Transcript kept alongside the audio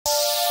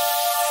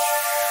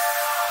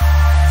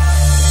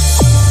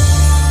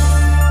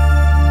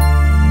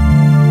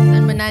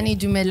Sanibonani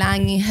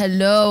Dumelangi.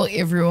 Hello,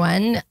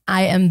 everyone.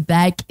 I am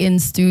back in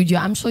studio.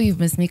 I'm sure you've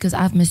missed me because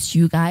I've missed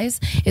you guys.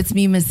 It's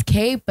me, Miss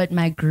K, but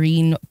my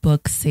green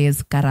book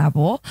says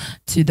Karabo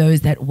to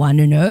those that want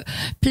to know.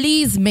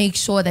 Please make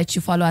sure that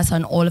you follow us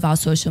on all of our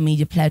social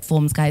media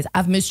platforms, guys.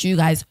 I've missed you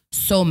guys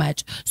so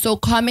much. So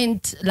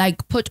comment,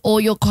 like put all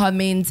your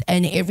comments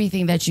and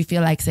everything that you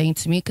feel like saying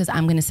to me, because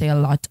I'm going to say a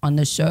lot on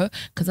the show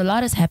because a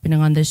lot is happening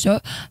on the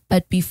show.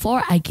 But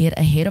before I get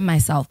ahead of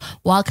myself,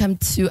 welcome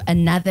to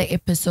another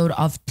episode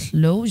of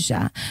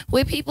Closure,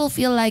 where people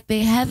feel like they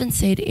haven't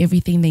said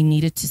everything they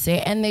needed to say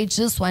and they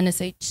just want to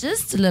say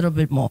just a little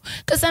bit more,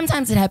 because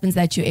sometimes it happens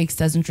that your ex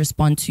doesn't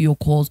respond to your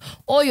calls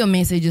or your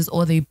messages,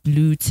 or they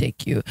blue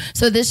tick you.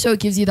 So this show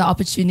gives you the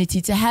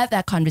opportunity to have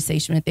that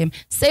conversation with them,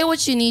 say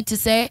what you need to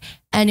say,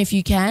 and if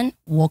you can,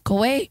 walk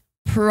away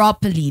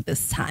properly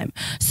this time.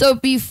 So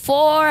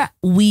before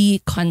we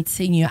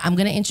continue, I'm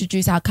going to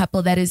introduce our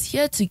couple that is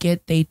here to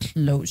get their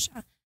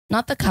closure.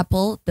 Not the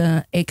couple,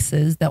 the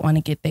exes that want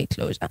to get their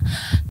closure.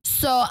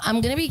 So I'm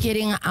going to be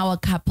getting our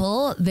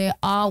couple. They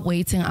are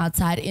waiting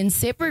outside in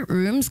separate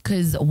rooms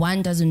because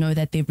one doesn't know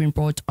that they've been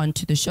brought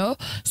onto the show.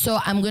 So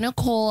I'm going to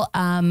call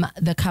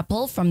the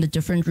couple from the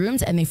different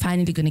rooms, and they're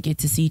finally going to get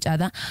to see each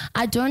other.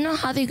 I don't know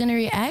how they're going to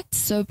react,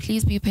 so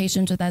please be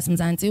patient with us,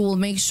 Mzansi. We'll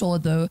make sure,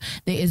 though,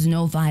 there is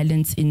no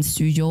violence in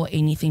studio or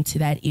anything to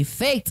that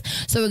effect.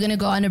 So we're going to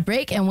go on a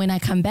break, and when I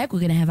come back,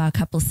 we're going to have our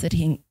couple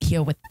sitting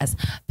here with us.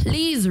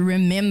 Please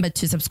remember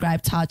to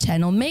subscribe to our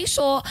channel. Make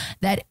sure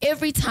that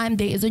every time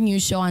there is a new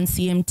show on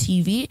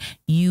CMTV,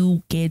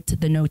 you get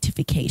the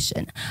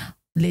notification.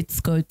 Let's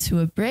go to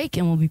a break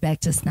and we'll be back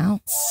just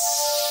now.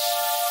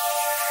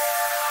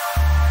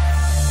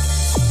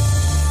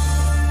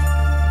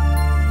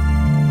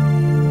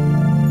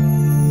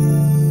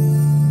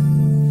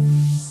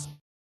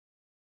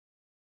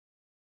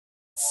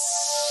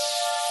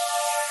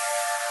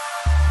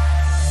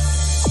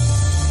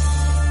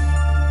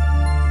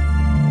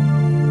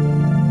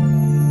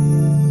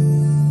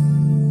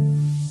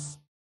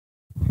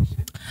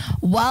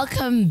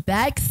 Welcome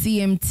back,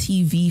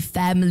 CMTV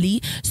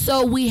family.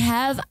 So we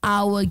have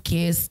our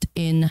guest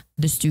in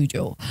the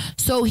studio.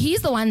 So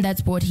he's the one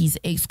that's brought his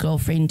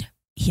ex-girlfriend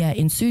here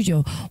in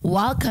studio.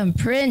 Welcome,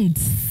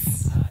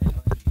 Prince.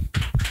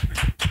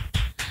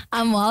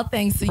 I'm well,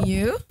 thanks to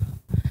you.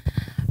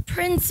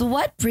 Prince,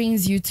 what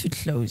brings you to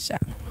closure?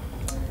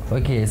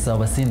 Okay, so I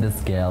was seeing this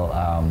girl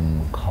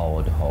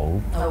called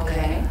Hope.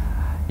 Okay.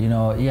 You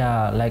know,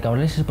 yeah, like our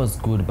relationship was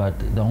good, but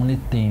the only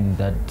thing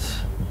that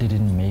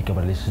didn't make our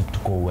relationship to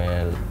go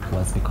well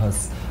was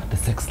because the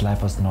sex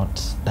life was not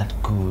that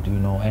good, you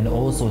know. And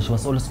also she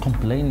was always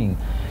complaining,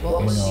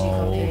 What was she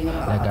complaining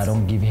about? like I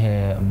don't give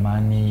her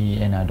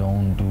money and I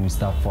don't do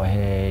stuff for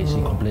her. She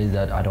complains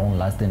that I don't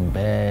last in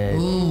bed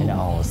and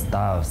all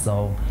stuff.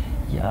 So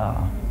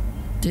yeah.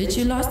 Did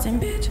you last in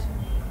bed?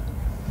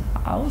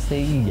 I would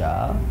say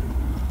yeah.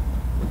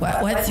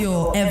 What's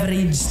your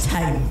average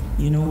time?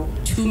 You know,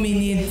 2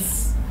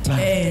 minutes,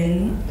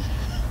 10,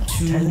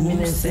 10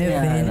 minutes,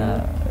 7,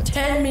 yeah.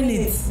 10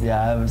 minutes.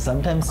 Yeah,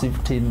 sometimes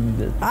 15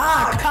 minutes.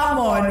 Ah, come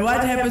on.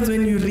 What happens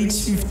when you reach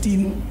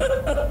 15?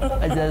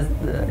 I just,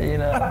 you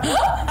know.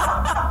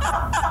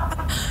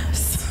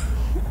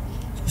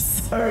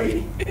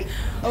 Sorry.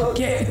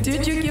 Okay.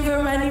 Did you give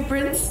her money,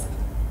 Prince?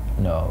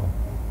 No.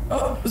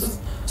 Oh,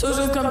 so she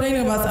was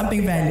complaining about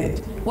something valid.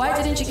 Why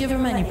didn't you give her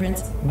money,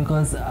 Prince?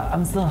 Because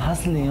I'm still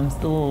hustling. I'm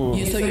still.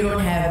 So you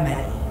don't have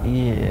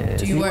money? Yeah.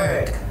 Do you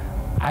work?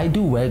 I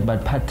do work,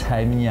 but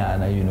part-time,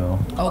 yeah, you know.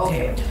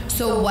 Okay.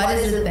 So what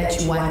is it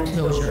that you want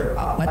closure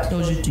about? What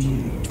closure do you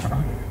need from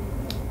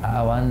her?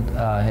 I want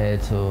her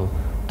to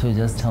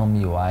just tell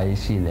me why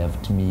she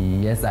left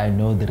me. Yes, I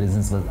know the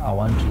reasons, but I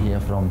want to hear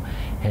from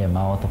her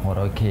mouth about,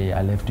 okay,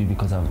 I left you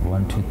because of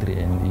 1, 2, 3,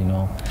 and you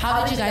know.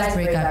 How did you guys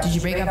break up? Did you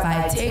break up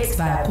via text,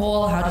 via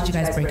call? How did you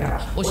guys break up?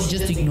 Or she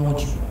just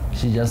ignored you?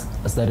 She just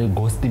started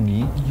ghosting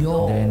me.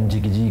 Yo. Then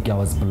Jiggy, I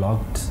was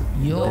blocked.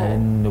 Yo.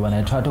 Then when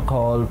I tried to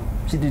call,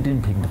 she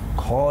didn't pick the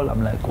call.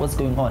 I'm like, what's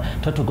going on?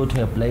 Tried to go to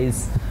her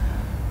place.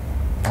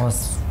 I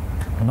was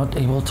not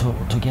able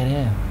to get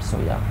here. So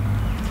yeah.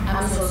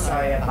 I'm so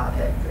sorry about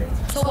that.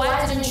 So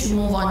why didn't you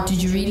move on?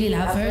 Did you really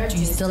love her? Do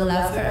you still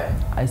love her?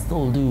 I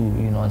still do,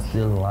 you know, I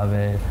still love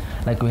her.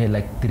 Like we had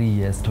like 3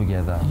 years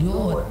together.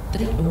 Yo,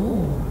 3,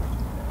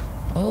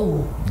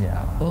 oh.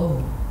 Yeah.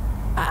 Oh.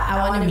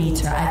 I want to meet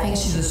her. I think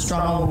she's a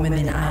stronger woman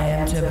than I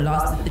am to have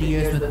lasted 3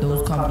 years with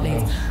those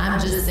complaints. I'm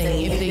just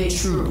saying if they're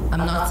true.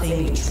 I'm not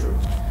saying they're true.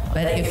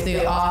 But if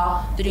they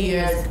are 3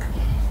 years,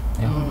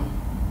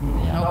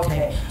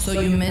 okay. So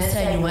you miss her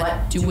and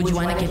would you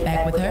want to get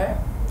back with her?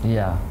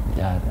 Yeah,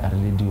 I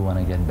really do want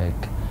to get back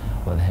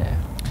with her.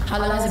 How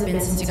long has it been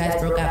since you guys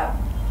broke up?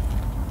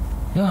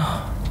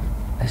 Yeah,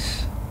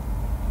 it's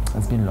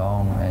been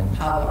long, and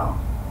How long?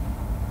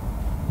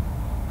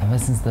 ever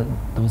since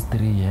those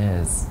 3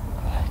 years,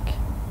 like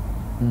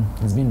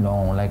it's been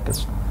long. Like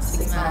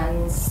 6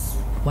 months,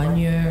 1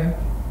 year.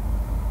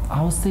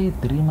 I would say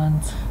 3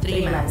 months.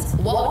 3 months.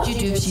 What would you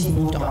do if she's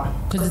moved on?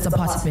 Because it's a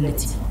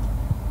possibility.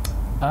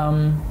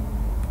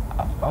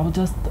 I'll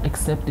just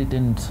accept it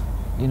and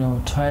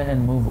try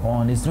and move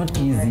on. It's not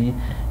easy,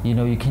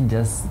 you can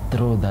just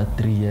throw that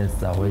 3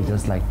 years away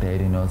just like that,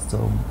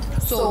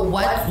 So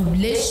what,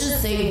 let's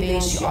just say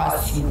then she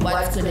asks you,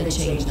 what's going to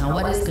change now?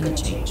 What is going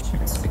to change,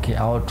 Prince? Okay,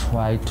 I'll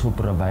try to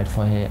provide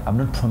for her. I'm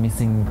not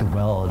promising the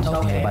world,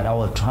 okay, but I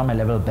will try my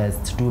level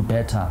best to do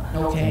better,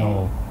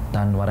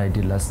 than what I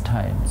did last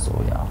time, so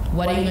yeah.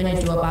 What are you going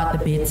to do about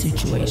the bed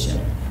situation?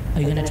 Are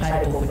you going to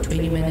try to go for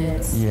 20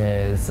 minutes?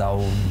 Yes,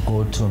 I'll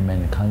go to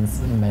men's clinic.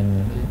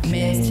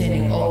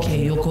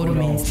 Okay, you'll go to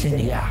men's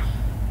clinic. Yeah.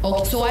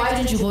 Okay, so why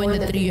didn't you go in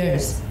the 3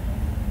 years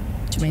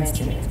to men's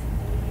clinic?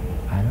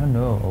 I don't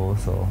know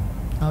also.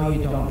 Oh,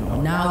 you don't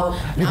know. Now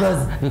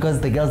because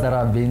the girls that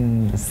I've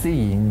been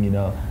seeing,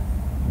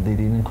 they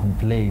didn't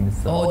complain.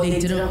 So. Oh, they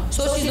didn't.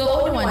 So she's the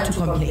only one to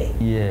complain.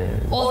 Yeah.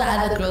 All the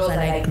other girls are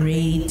like,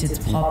 great, it's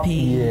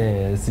popping.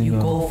 Yes, you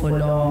go for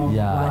long.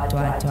 Yeah.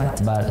 What.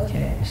 But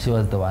she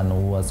was the one who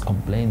was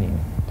complaining.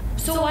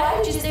 So why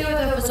did you stay with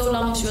her for so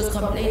long if she was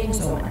complaining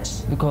so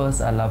much?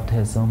 Because I loved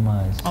her so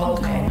much.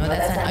 Okay, no,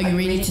 that's not. Are you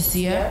ready to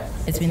see her?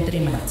 It's been 3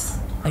 months.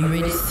 Are you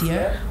ready to see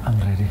her? I'm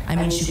ready. I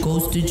mean, she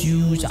ghosted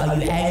you. Are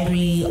you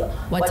angry?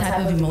 What type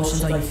of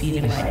emotions are you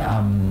feeling right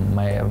now?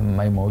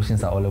 My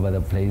emotions are all over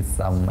the place.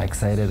 I'm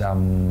excited.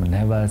 I'm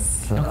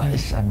nervous. Okay.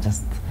 I'm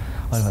just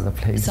all over the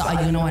place. So are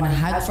you gonna want a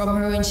hug from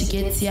her when she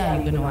gets here? Are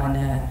you gonna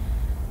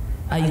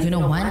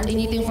want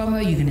anything from her?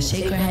 Are you gonna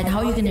shake her hand? How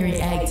are you gonna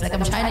react? Like,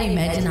 I'm trying to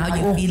imagine how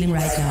you're feeling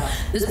right now.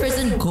 This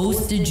person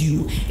ghosted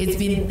you. It's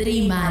been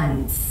 3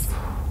 months.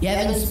 You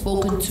haven't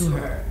spoken to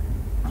her.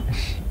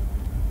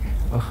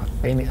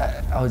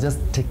 I'll just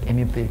take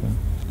anything.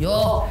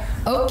 Yo,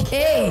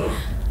 okay.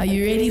 Are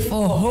you ready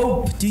for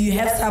hope? Do you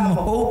have some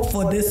hope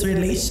for this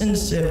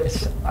relationship?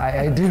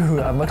 I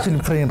do. I'm actually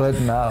praying right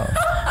now.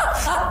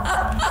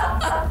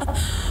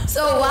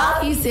 So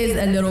while he says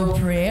a little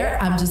prayer,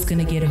 I'm just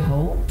gonna get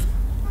hope,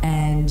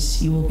 and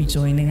she will be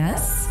joining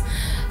us.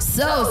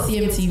 So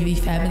CMTV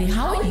family,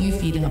 how are you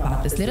feeling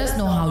about this? Let us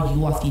know how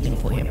you are feeling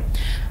for him.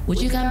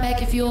 Would you come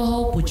back if you were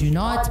Hope? Would you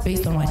not,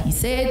 based on what he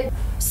said?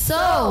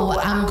 So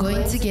I'm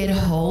going to get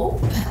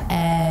hope,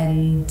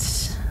 and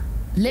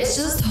let's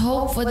just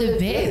hope for the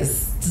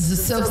best.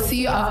 So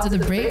see you after the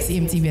break,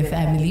 CMTV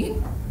family.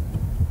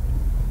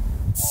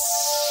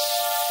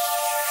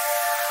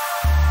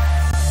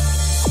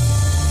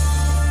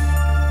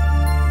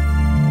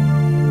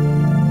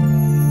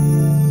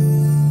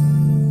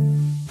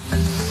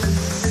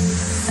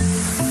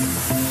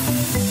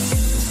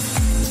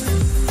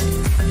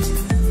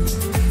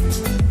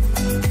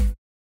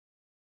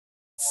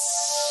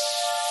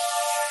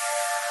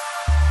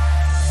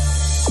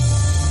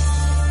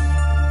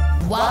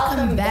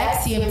 Welcome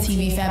back,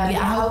 CMTV family.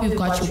 I hope you've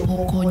got your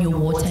popcorn, your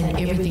water, and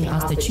everything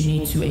else that you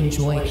need to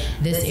enjoy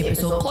this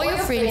episode. Call your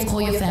friends,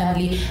 call your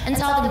family, and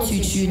tell them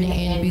to tune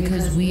in,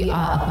 because we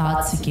are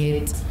about to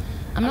get,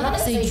 I'm not going to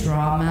say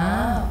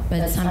drama,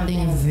 but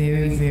something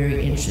very,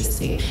 very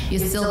interesting.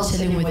 You're still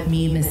chilling with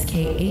me, Miss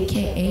K,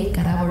 aka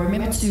Karabo.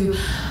 Remember to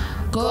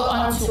go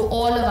onto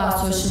all of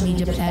our social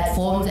media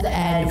platforms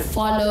and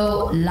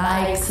follow,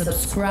 like,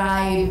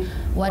 subscribe.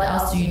 What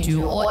else do you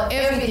do? Or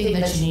everything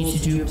that you need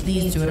to do,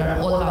 please do it on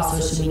all of our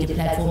social media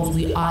platforms.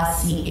 We are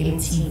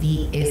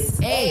CMTV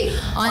SA.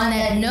 On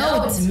that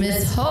note,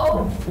 Miss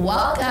Hope,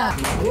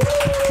 welcome.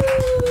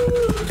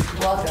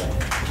 Welcome.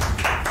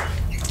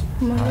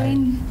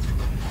 Morning.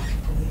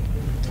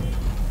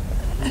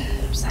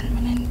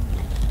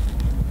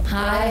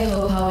 Hi,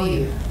 Hope, how are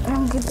you?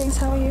 I'm good, thanks.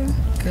 How are you?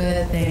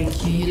 Good,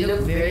 thank you. You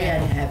look very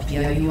unhappy.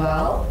 Are you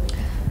well?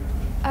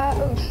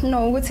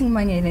 No, good thing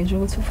my name is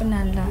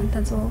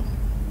that's all.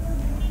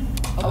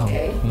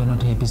 Okay. You're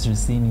not happy to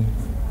see me.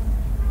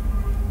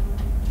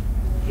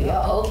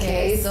 Yeah,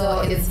 okay,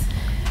 so it's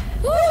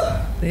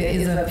there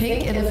is a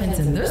pink elephant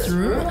in this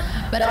room.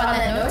 But on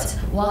that note,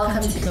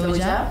 welcome to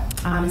Closure.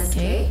 I'm Miss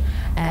K,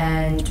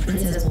 and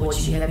Princess brought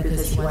you here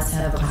because he wants to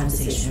have a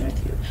conversation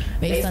with you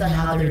based on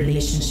how the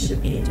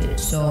relationship ended.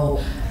 So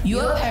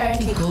you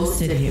apparently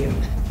ghosted him.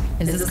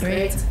 Is this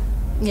correct?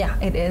 Yeah,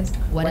 it is.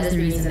 What is the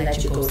reason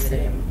that you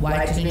ghosted him?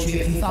 Why didn't you,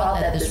 if you felt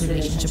that this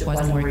relationship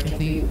wasn't working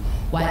for you,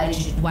 why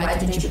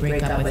didn't you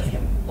break up with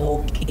him?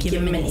 Or give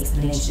him an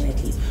explanation at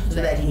least,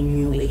 so that he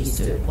knew where he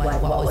stood? What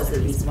was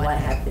the reason? What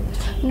happened?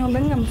 No, I'm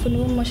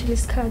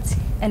cut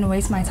and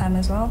waste my time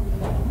as well.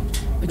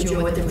 But you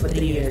were with him for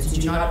 3 years.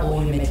 Did you not owe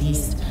him at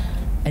least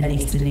an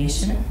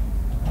explanation?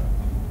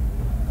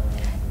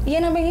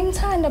 Yeah, no,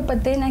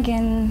 but then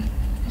again,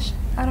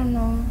 I don't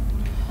know.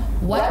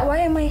 Why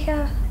am I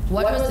here?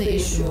 What was the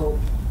issue?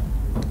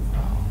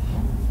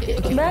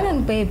 Bang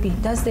and baby,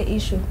 that's the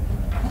issue.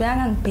 Bang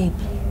and baby.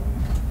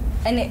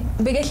 And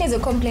because she's a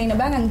complainer,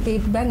 bang and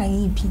baby, bang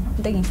and EP.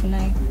 Thank you for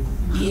now.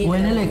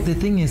 When like the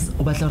thing is,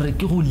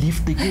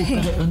 lift the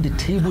on the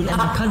table,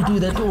 and I can't do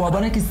that. Oh,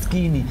 I'm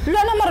skinny.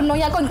 No,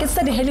 you can't get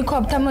the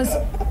helicopter.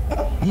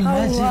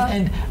 Imagine,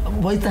 and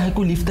why the heck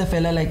lift the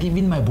fella, like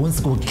even my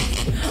bones go.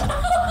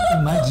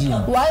 imagine.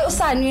 Why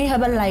Usani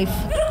have a life?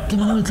 I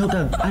don't need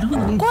that.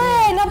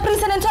 When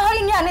president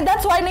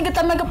that's why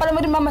nigga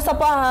make a mama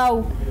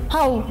sapa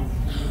how?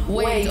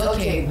 Wait,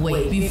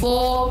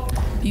 before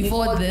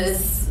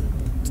this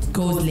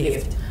goes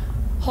left.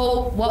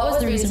 Hope, what was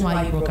the reason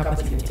why you broke up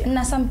with 50?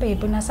 Na some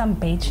paper, na some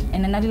page,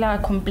 and another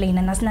complain,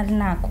 and that's not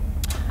nako.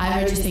 I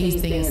heard you say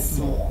his thing is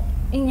small.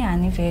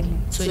 Inyani very.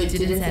 So it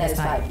didn't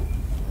satisfy you?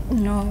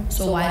 No.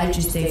 So why did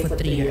you stay for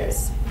 3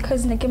 years?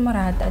 Because Neke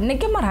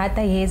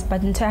Marata, yes,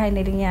 but and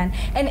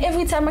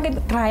every time I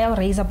get try I'll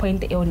raise a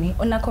point only,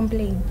 on a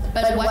complaint.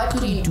 But what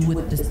could you do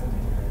with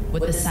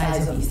the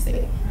size of these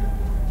things?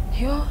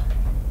 Yo,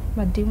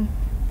 madam.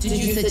 Did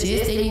you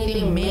suggest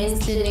anything, men's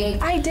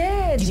clinic? I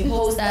did. Did you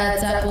post that,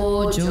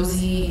 Taco,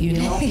 Josie,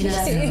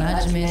 penis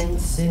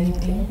enlargement,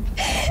 anything?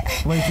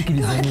 Why you think it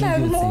is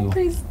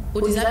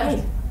What does that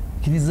mean?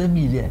 It is a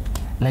million.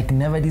 Like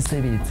never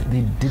decided it.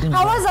 They didn't.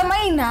 How was a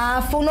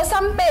enough? No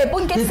some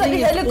paper, get the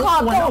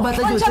helicopter.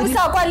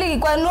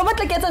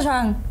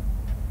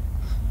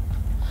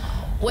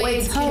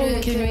 Wait,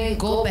 can we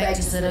go back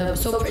to sort of?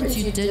 So Prince,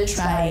 you did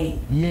try.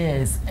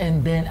 Yes,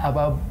 and then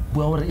about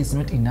well, it's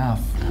not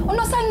enough. Oh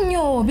no,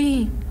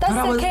 Sanyobi. That's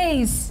the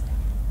case.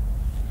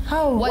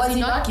 How was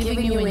he not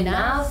giving you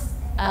enough?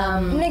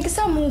 Next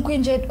time we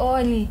can jet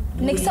only.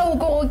 Next time we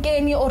go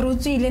again or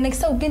routine. Next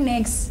time we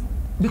next.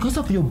 Because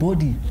of your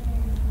body.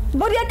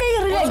 Body I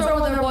what's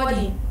wrong with your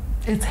body?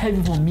 It's heavy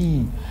for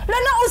me.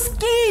 No,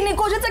 skin.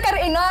 Because it's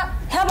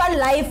have a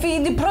life,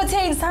 the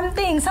protein,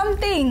 something.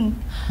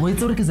 Well,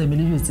 it's already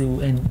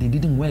and they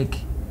didn't work.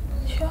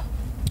 Sure.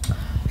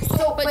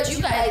 So, but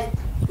you guys,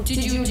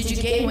 did you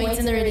gain weight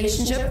in the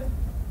relationship?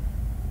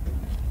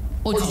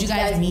 Or did you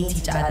guys meet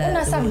each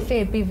other? So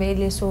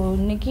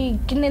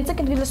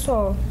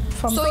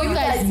you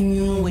guys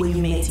knew when you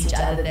met each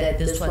other that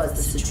this was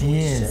the situation.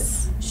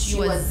 Yes. She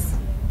was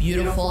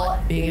beautiful,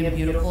 big and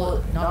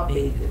beautiful. Not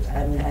big.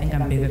 I mean, I think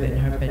I'm bigger than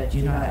her, but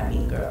you know what I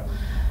mean, girl.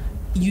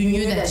 You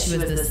knew that she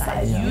was this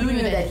size. You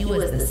knew that he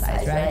was this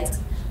size, right?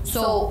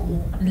 So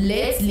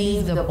let's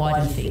leave the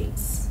body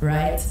things,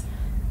 right?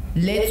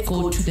 Let's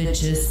go to the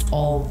gist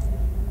of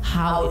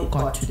how it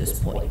got to this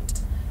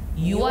point.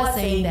 You are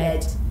saying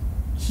that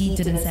he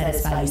didn't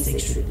satisfy you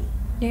sexually.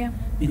 Yeah.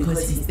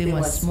 Because his thing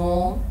was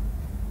small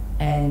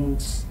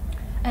and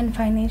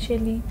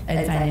financially.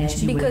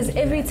 Because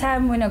every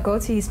time when I go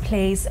to his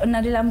place,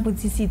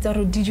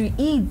 did you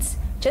eat?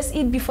 Just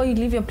eat before you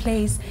leave your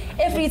place.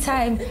 Every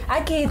time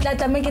I get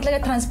make it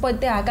like a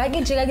transport there. I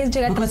get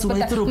transport.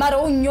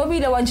 Maro nyobi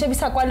the one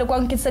shebisa kwale kwa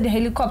nkitsa the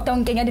helicopter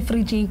unkenya the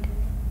fridge.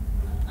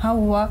 How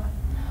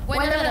when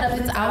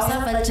Prince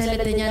outside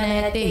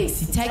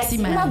taxi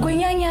man.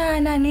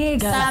 Magwenyanyana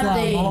nigga.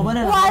 Something.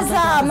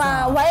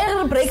 Wazama.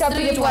 Why break up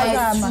with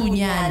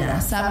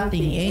Wazama?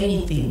 Something,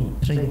 anything,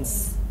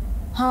 Prince.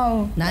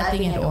 How?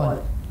 Nothing at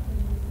all.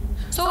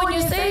 So when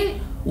you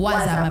say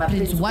Wazama,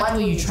 Prince, what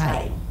were you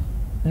trying?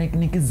 Like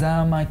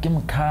Nikizama,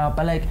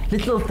 Kimkapa, like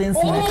little things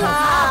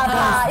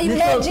matters.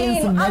 Little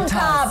things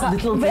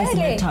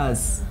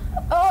matters.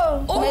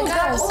 Oh my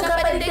God,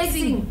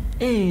 taxi.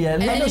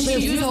 And then she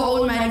used her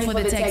own money for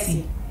the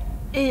taxi.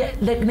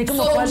 Like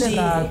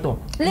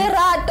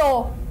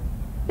Lerato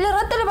le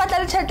batla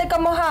le tshete ka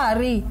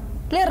mohari.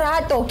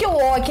 Lerato ke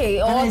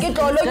okay. Okay,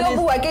 tolo yo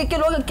bua ke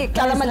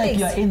kala like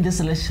you are in this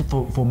relationship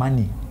for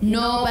money.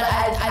 No, but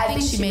I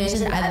think she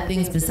mentioned other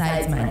things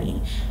besides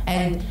money,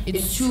 and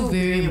it's two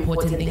very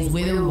important things,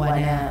 whether we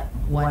wanna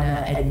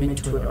admit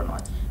to it or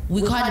not.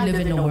 We can't live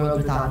in a world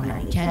without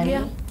money, can we?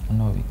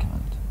 No, we can't.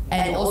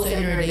 And also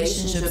in a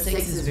relationship,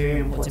 sex is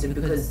very important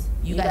because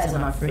you guys are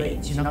not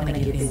friends. You're not gonna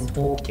get them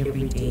talk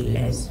every day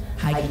and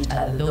hug each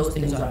other. Those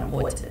things are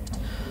important.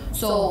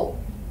 So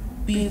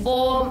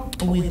before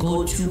we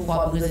go too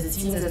far, because it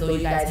seems as though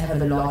you guys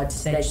have a lot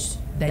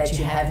that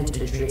you haven't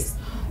addressed,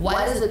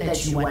 what is it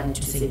that you wanted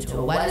to say to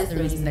her? What is the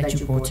reason that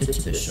you brought her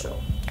to the show?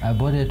 I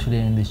brought her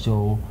today in the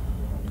show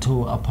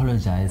to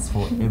apologize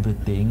for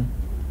everything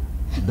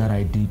that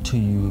I did to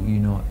you,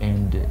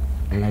 and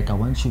like I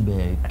want you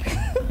back,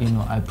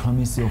 I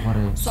promise you for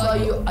it. So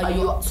are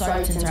you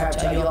sorry to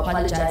interrupt, are you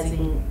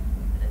apologizing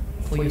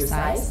for your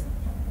size?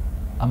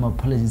 I'm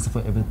apologizing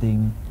for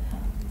everything,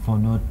 for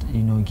not,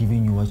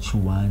 giving you what you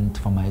want,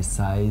 for my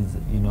size,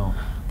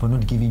 for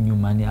not giving you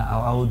money.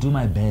 I will do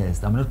my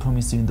best. I'm not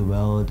promising you the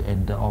world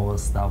and all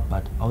stuff,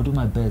 but I'll do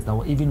my best. I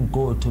will even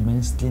go to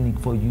men's clinic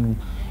for you,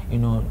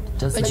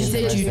 just. But you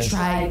said you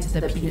tried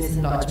the penis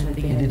enlargement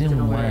thing. It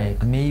didn't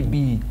work.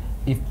 Maybe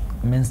if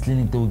men's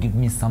clinic they will give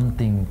me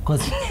something,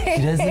 because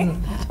she doesn't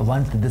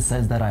want the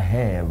size that I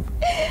have.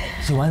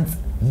 She wants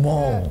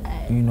more,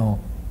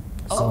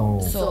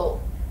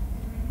 So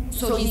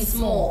he's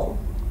small.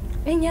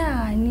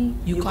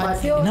 You can't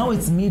feel. Now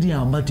it's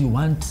medium, but you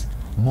want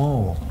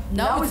more.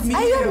 Now it's medium.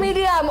 Are you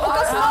medium?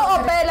 Because now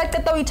open like the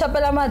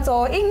itapela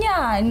mato. That's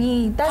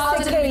the case. How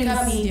did it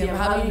become medium?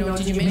 How do you know?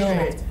 Did you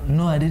measure it?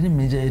 No, I didn't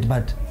measure it,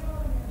 but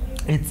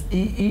it's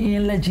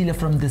illegible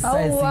from the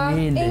size.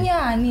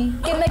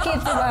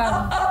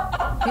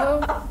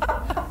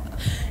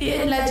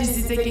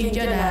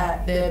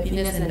 The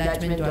penis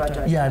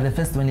enlargement. Yeah, the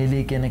first one is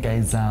like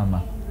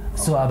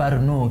so I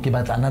don't know,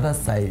 but another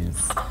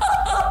size.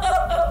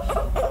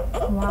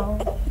 Wow.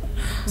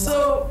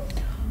 So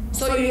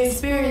you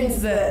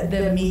experienced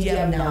the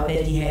medium now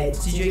that he had.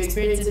 Did you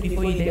experience it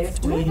before you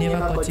left, or you never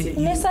got to eat?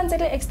 It's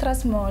extra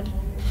small.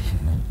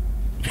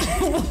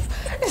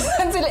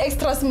 It's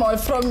extra small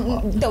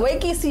from the way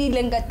you see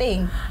lenga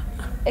thing.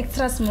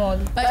 Extra small.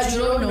 But you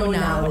don't know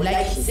now.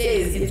 Like he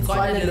says, it's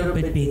gotten a little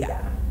bit bigger.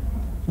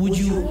 Would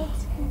you?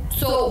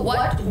 So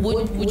what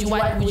would you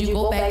want? Would you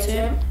go back to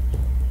him?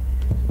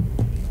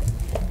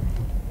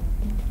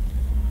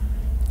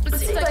 It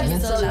seems like you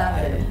still love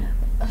him.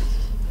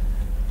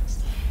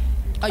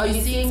 Are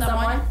you seeing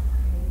someone?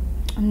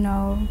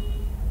 No,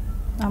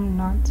 I'm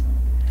not.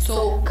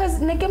 So, cause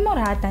neke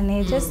morata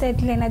ne just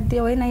said lena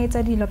the way na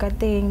yetsa dilo ka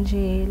teng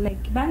nje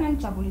like banga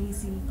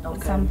njabulisi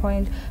at some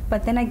point,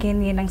 but then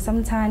again yena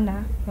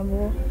ngisamthanda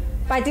yabo,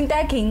 but into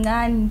yakhe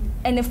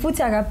and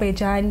futhi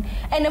akabhejani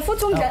and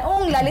futhi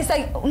ungidlalisa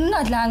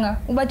ungadlanga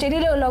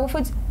ubatshelile lokho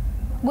futhi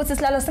ukuthi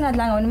silala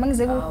singadlanga wena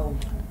mangize ku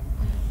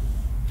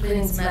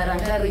Prince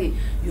Marangari,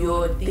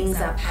 your things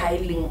are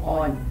piling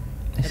on.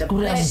 The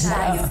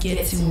pressure is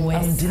getting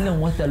worse. I'm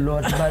dealing with a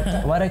lot,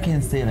 but what I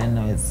can say right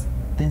now is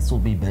things will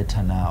be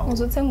better now.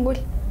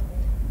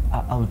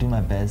 I'll do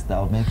my best.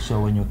 I'll make sure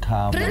when you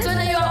come. Prince,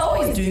 you are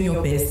always doing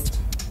your best.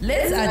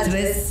 Let's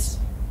address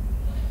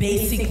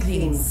basic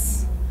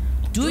things.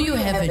 Do you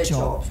have a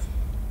job?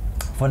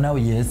 For now,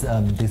 yes.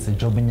 There's a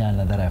job in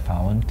Nyana that I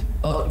found.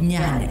 Oh,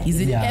 Nyana. Is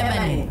it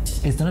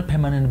permanent? It's not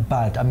permanent,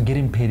 but I'm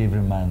getting paid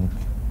every month.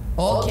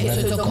 Okay, so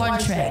it's a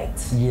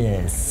contract.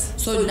 Yes.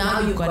 So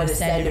now you got a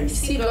salary.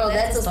 See, girl,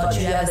 that's the start.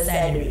 You have a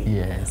salary.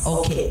 Yes.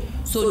 Okay.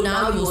 So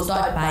now you'll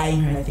start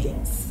buying her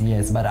things.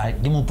 Yes, but I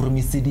give me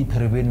promise CD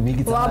per week. No, we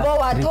are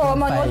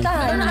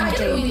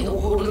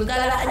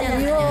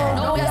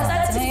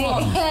starting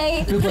small.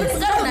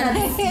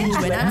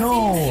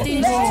 No.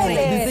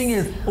 The thing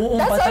is,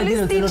 that's only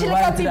stage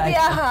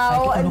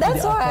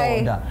that's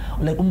why.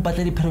 Like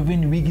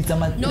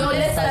no,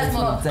 let's start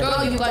small.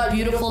 Girl, you got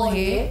beautiful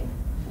hair.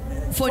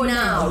 For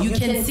now, you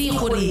can see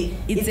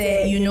it's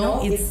a,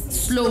 it's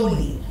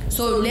slowly.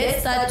 So let's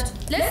start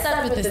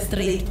with the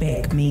straight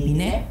back, maybe,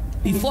 ne?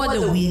 Before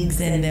the wigs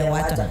and the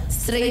water.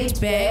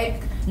 Straight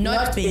back,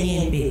 not Benny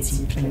and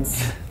Betty,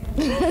 Prince.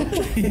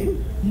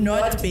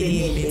 Not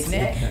Benny and Betty,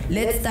 ne?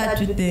 Let's start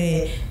with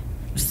the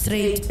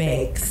straight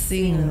back,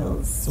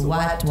 singles,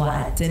 what,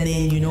 and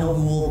then, we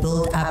will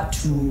build up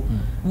to,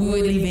 we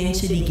will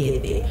eventually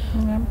get there.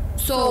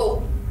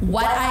 So,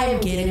 what I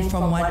am getting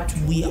from what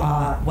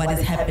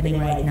is happening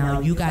right now,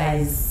 you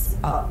guys,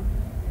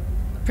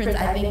 Prince,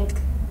 I think,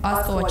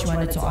 ask her what you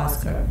wanted to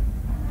ask her.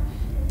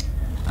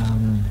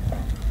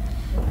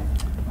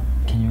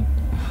 Can you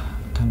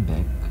come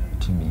back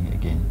to me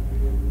again?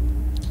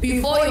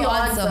 Before you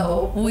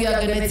answer, we are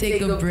going to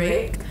take a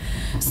break.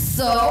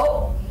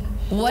 So,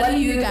 what do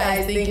you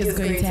guys think is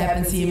going to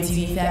happen,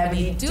 CMTV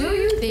family? Do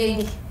you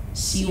think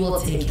she will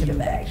take him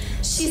back?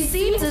 She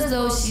seems as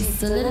though she's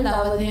still in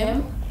love with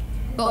him,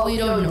 but we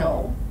don't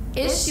know.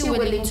 Is she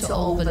willing to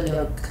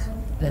overlook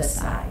the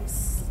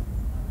size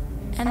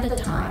and the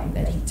time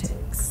that he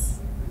takes?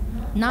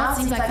 Now it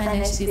seems like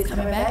financially it's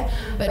coming back,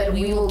 but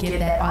we will get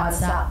that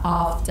answer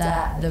after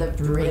the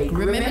break.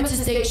 Remember to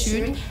stay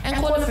tuned and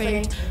call a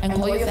friend and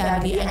call your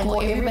family and call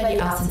everybody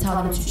else and tell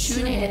them to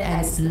tune in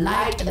and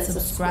like and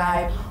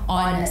subscribe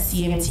on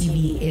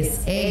CMTV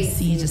SA.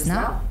 See you just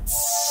now.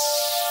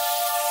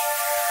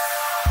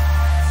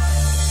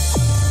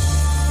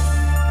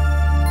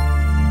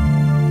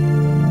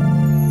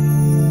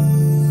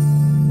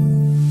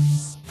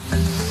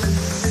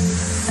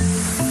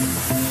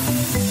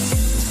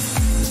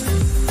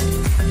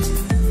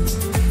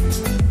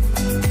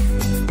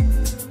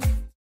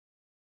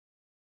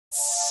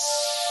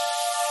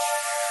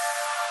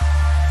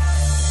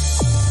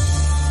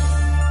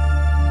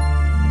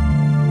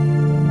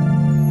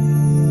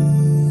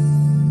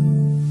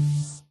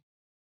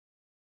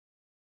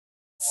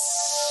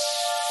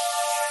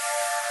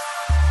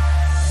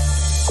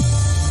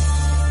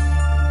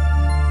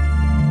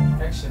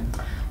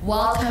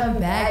 Welcome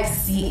back,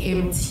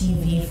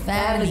 CMTV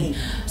family.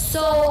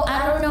 So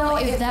I don't know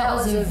if that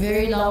was a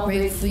very long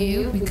break for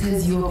you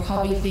because you were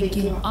probably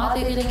thinking, are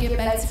they gonna get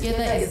back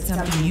together? Is it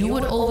something you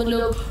would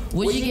overlook?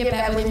 Would you get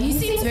back with him? He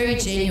seems very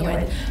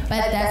genuine,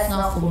 but that's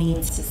not for me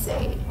to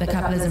say. The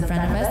couple is in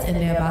front of us and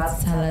they're about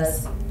to tell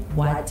us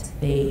what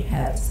they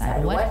have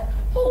decided, what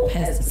Hope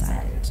has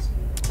decided.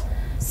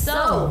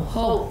 So,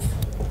 Hope.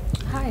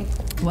 Hi.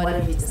 What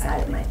have you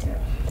decided, my dear?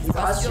 He's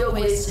asked you a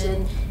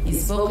question,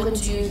 he's spoken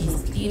to you,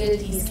 he's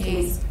pleaded his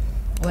case.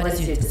 What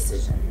is your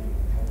decision?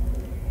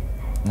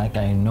 Like,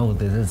 I know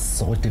this is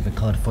so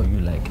difficult for you,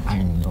 like,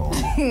 I know.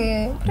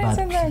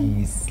 But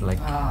please, like,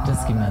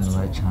 just give me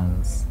another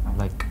chance.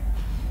 Like,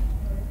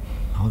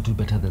 I'll do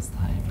better this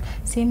time.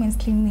 Same as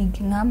clinic.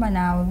 Like,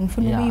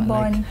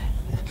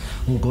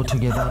 we'll go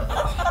together.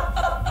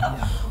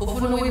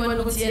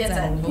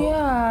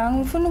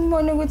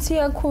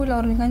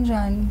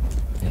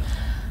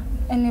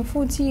 And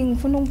futhi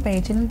ngifuna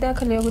ungibheje into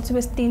yakho leyo ukuthi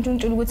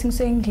besitintshuntshu ukuthi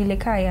ngisengidlile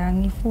ekhaya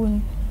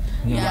angifuni.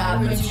 Yeah,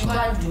 but you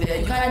can't do that.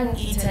 You can't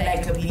eat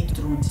like a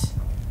beetroot.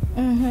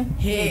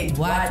 Hey,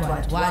 what?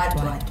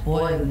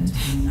 Boiled,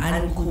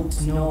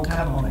 uncooked. No,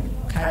 come on.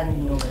 Can't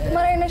know that.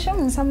 Mara inasho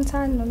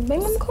ngisamthanda.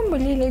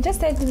 Bengimkhumbulile just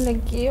that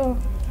like yo.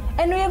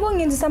 And we are going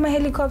into some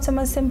helicopter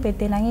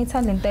masempetela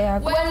ngiyithanda into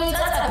yakho. When you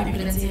start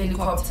people in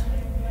helicopter.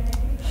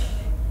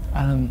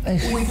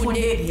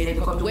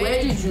 Helicopter.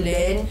 Where did you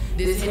learn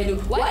this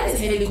helicopter? What is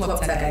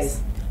helicopter,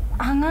 guys?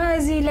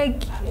 Angazi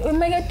like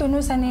umeke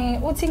donusa ne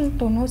uthi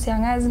ngidonuse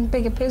angazi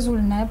ngibheke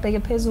phezulu naye bheke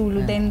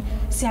phezulu then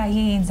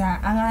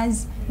siyayenza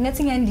angazi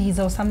ngathi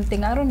ngiyandiza or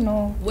something I don't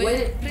know.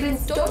 Well,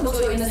 Prince, don't look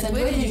so innocent.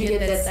 Where did you get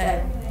that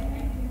style?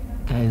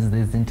 Guys,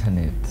 there's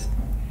internet.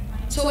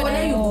 So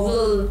when you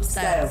Google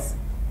styles?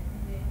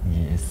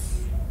 Yes.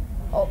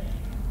 Oh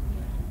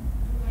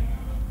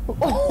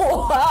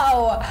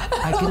wow.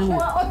 I can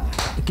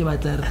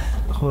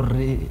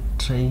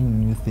trying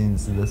new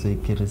things. That's why I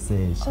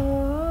research.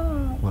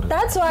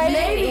 That's why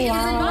maybe it's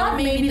not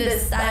maybe the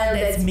style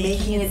that's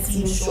making it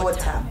seem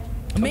shorter.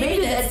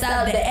 Maybe that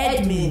style, the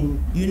admin,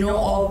 you know,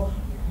 of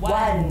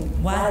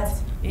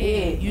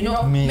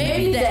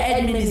maybe the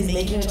admin is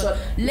making it short.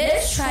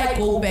 Let's try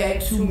go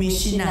back to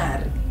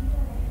missionary.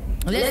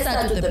 Let's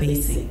start with the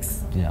basics.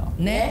 Yeah.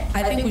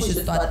 I think we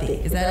should start there.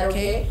 Is that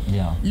okay?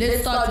 Yeah.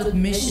 Let's start with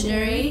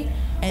missionary,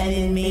 and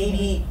then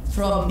maybe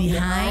from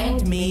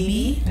behind,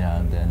 maybe.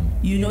 Yeah, then.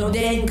 You know,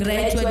 then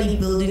gradually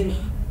building.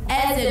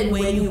 As in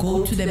when you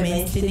go to the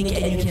men's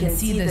clinic and you can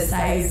see the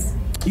size,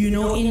 you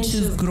know,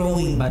 inches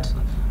growing. But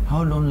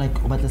how long?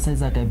 But the size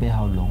that I be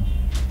how long?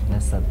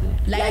 Let's start there.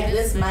 Like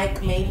this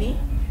mic, maybe.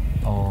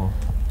 Oh.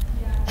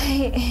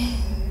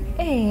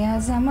 Hey,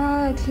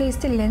 Azama at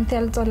least length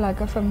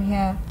from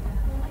here.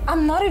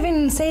 I'm not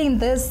even saying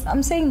this.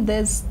 I'm saying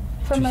this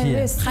from my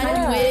wrist.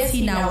 Where is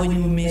he now when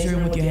you're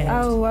measuring with your hand?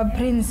 Oh,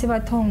 Prince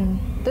Sivatong.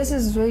 This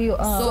is where you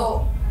are.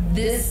 So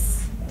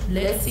this,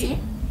 let's see.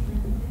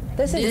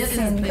 This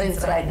is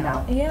Prince right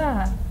now.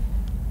 Yeah.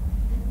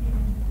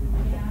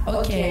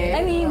 Okay.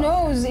 And he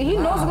knows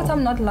because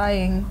I'm not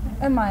lying.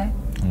 Am I?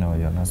 No,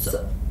 you're not.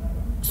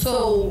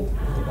 So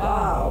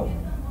wow.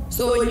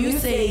 So when you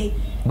say.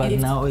 But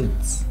now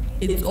it's.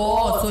 So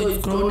it's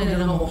grown a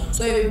little more.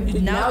 So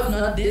now it's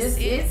not this,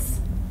 it's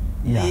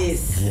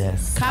this.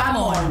 Yes. Come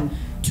on,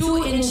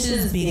 2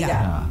 inches bigger.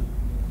 Yeah.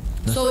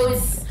 So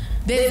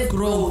there's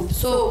growth.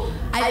 So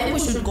I think we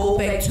should go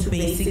back to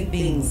basic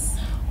things.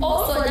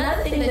 Also,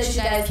 another thing that you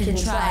guys can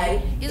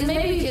try is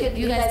maybe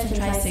you guys can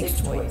try sex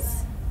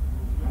toys.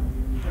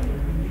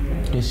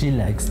 Because she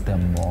likes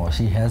them more.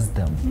 She has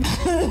them.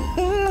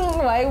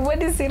 Why?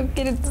 What is it?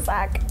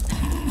 Sack.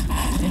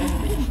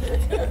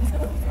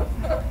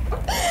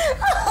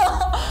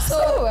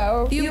 So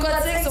wow. You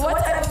got sex. So what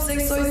type of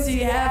sex toys do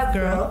you have,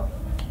 girl?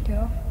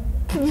 Yeah.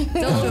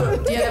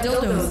 Dildo. Do you have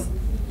dildos?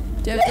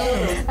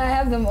 I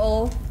have them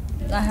all.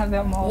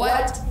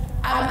 What?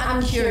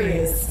 I'm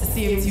curious,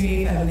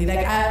 CMTV family.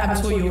 Like I'm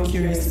sure you're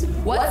curious.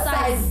 What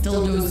size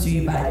dildos do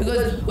you buy?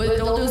 Because with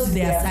dildos,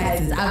 there are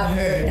sizes. I've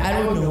heard. I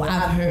don't know.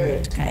 I've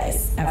heard,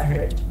 guys. I've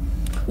heard.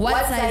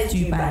 What size do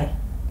you buy?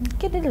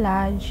 Get it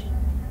large,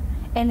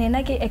 and then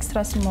I get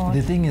extra small.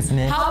 The thing is,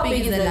 how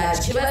big is the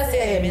large? Give us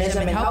a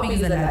measurement. How big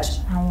is the large?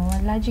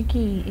 Large.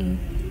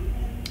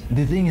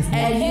 The thing is,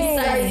 and his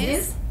size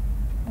is.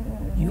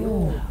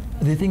 You.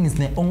 The thing is,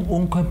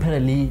 on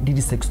comparably,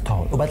 the sex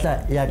toy. But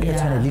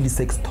actually,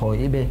 sex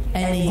toy.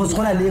 Because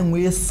when I learn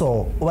we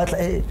saw, but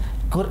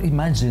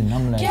imagine,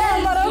 I'm like. Yeah,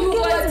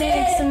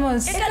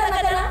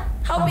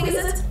 how big is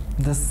it?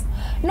 This.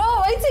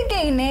 No, it's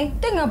again. The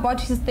thing about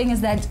this thing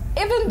is that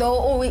even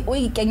though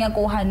we Kenya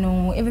go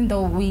hanu, even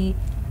though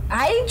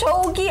I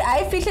jokey,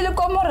 I feel like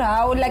come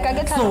around like I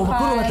get. So,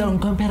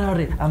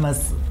 comparably, I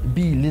must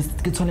be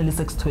list. Get only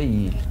sex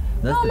toy.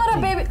 No, not a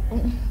baby,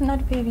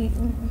 not baby.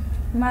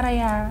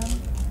 Maria.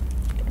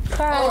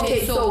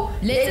 Okay, so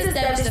let's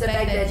establish the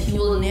fact that he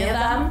will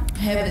never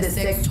have the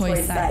sex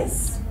toy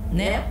size.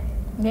 Ne?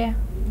 Yeah.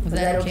 Is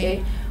that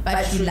okay?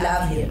 But you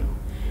love him.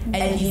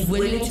 And he's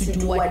willing to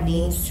do what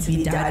needs to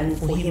be done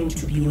for him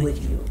to be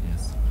with you.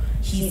 Yes.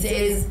 He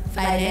says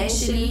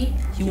financially,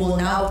 he will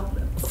now.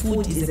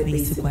 Food is a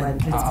basic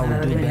one. I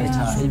will do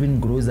better. Even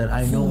grocery.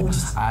 I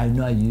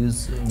know I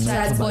use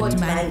transport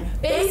money.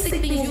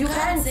 Basic things you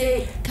can't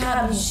say,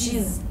 come,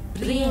 she's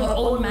bringing her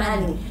own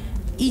money,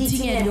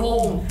 eating at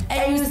home,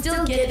 and you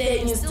still get there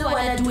and you still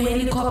want to do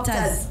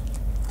helicopters.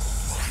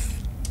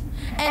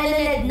 And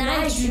then at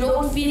night you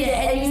don't feel it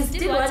and you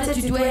still wanted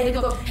to do a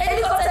helicopter.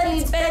 Helicopter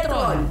needs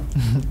petrol,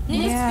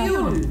 needs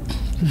fuel.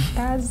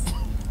 Does.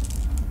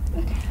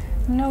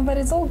 No, but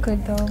it's all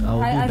good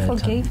though. I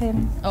forgave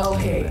him.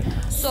 Okay,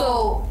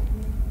 so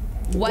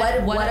what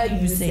are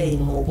you saying,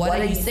 Hope? What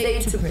are you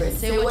saying to Prince?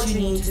 Say what you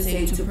need to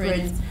say to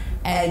Prince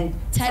and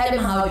tell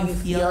him how you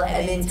feel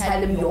and then tell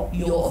him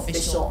your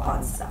official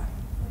answer.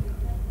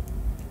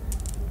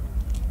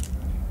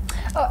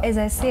 Oh, as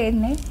I said,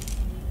 ne?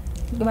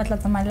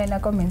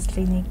 Men's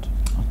clinic.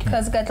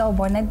 Because I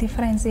got a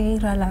difference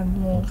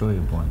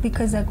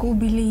because I go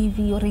believe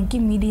you or a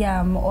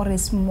medium or a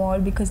small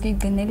because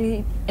it's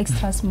nearly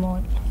extra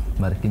small.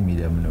 Marking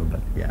medium, no,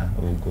 but yeah,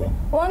 we'll go.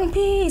 One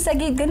piece, I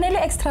get nearly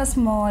extra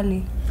small.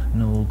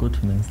 No, we'll go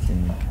to men's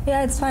clinic.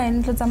 Yeah, it's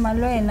fine.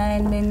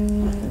 And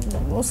then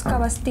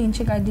Oscar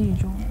stinch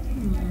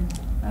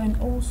and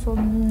also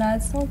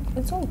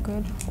it's all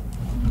good.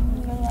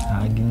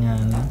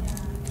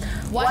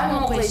 One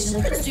more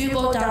question. Do you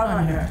go down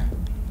on her?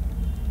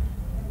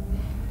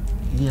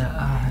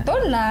 Yeah.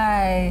 Don't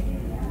lie.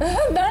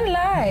 Don't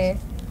lie.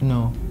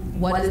 No.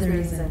 What is the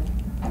reason?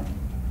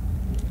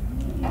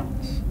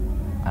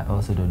 I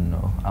also don't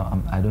know.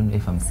 I don't know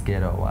if I'm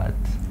scared or what.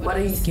 What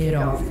are you scared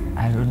of?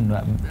 I don't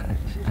know.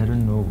 I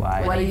don't know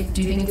why.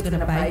 Do you think it's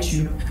gonna bite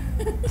you?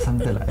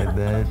 Something like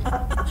that.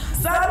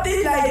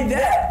 Something like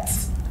that.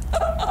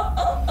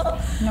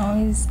 No,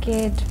 he's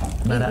scared.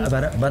 But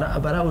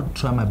I would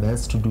try my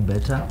best to do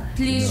better.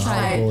 Please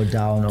try. Go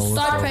down.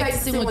 Start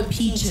practicing with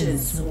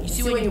peaches. You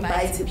see when you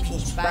bite the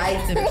peach,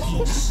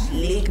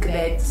 lick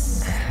that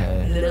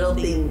little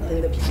thing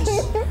in the peach.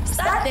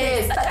 Start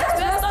there.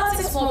 We're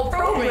starting small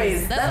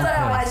progress. That's what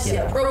I want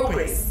here.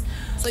 Progress.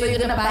 So you're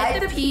gonna bite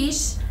the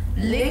peach,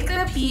 lick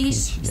the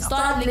peach,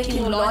 start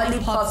licking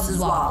lollipops as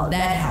well.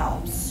 That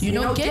helps. You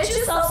know, get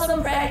yourself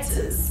some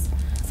practice.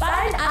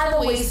 Find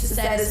other ways to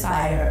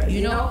satisfy her,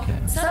 you know? Okay.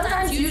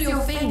 Sometimes use your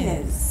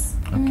fingers.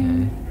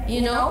 Okay.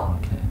 You know?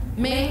 Okay.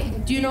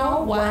 Do you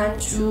know? 1,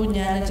 2,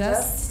 nyana,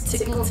 just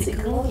tickle,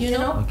 you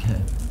know?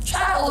 Okay.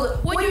 Try all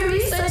when you're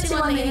researching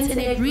on the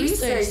internet,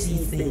 research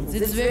these things.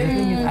 It's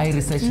very I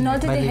research not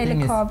it, the but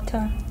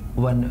helicopter.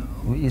 When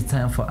it's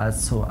time for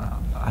us, so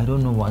I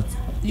don't know what.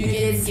 You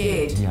get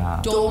scared. Yeah.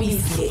 Don't be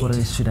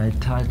scared. Should I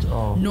touch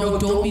or? No,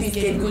 don't be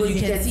scared because you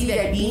can see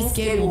that being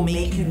scared will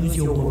make you lose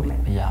your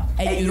woman. Yeah.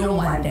 And you don't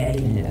want that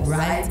anymore,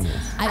 right? Yes.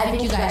 I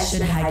think you guys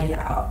should hug it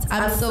out.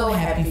 I'm so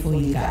happy for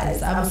you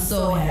guys. I'm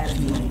so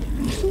happy.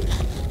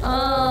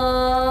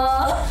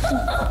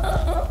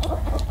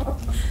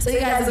 So you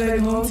guys are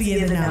going home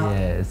together now?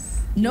 Yes.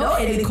 No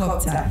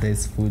helicopter.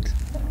 There's food.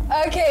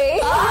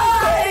 Okay.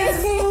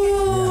 There's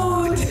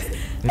food.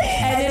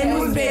 And then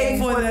who's paying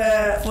for the?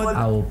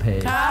 I will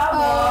pay. Come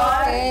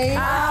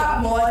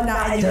on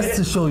now. Just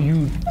to show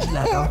you,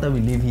 like after we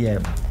leave here,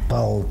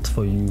 built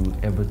for you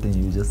everything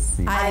you just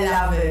see. I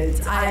love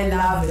it,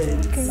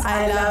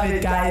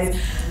 guys.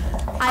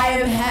 I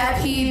am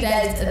happy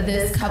that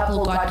this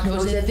couple got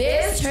closure.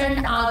 This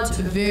turned out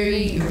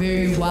very,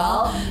 very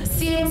well.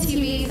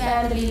 CMTV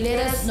family,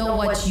 let us know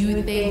what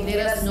you think.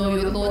 Let us know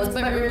your thoughts.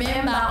 But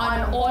remember,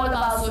 on all of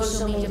our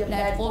social media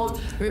platforms,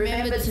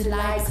 remember to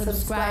like,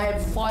 subscribe,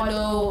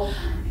 follow,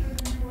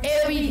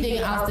 everything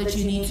else that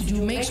you need to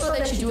do. Make sure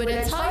that you do it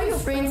and tell your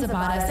friends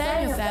about us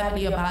and your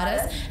family about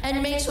us,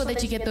 and make sure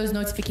that you get those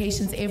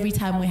notifications every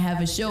time we have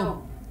a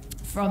show.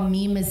 From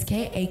me, Ms.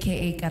 K,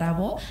 aka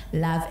Karabo,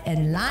 love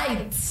and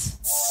light.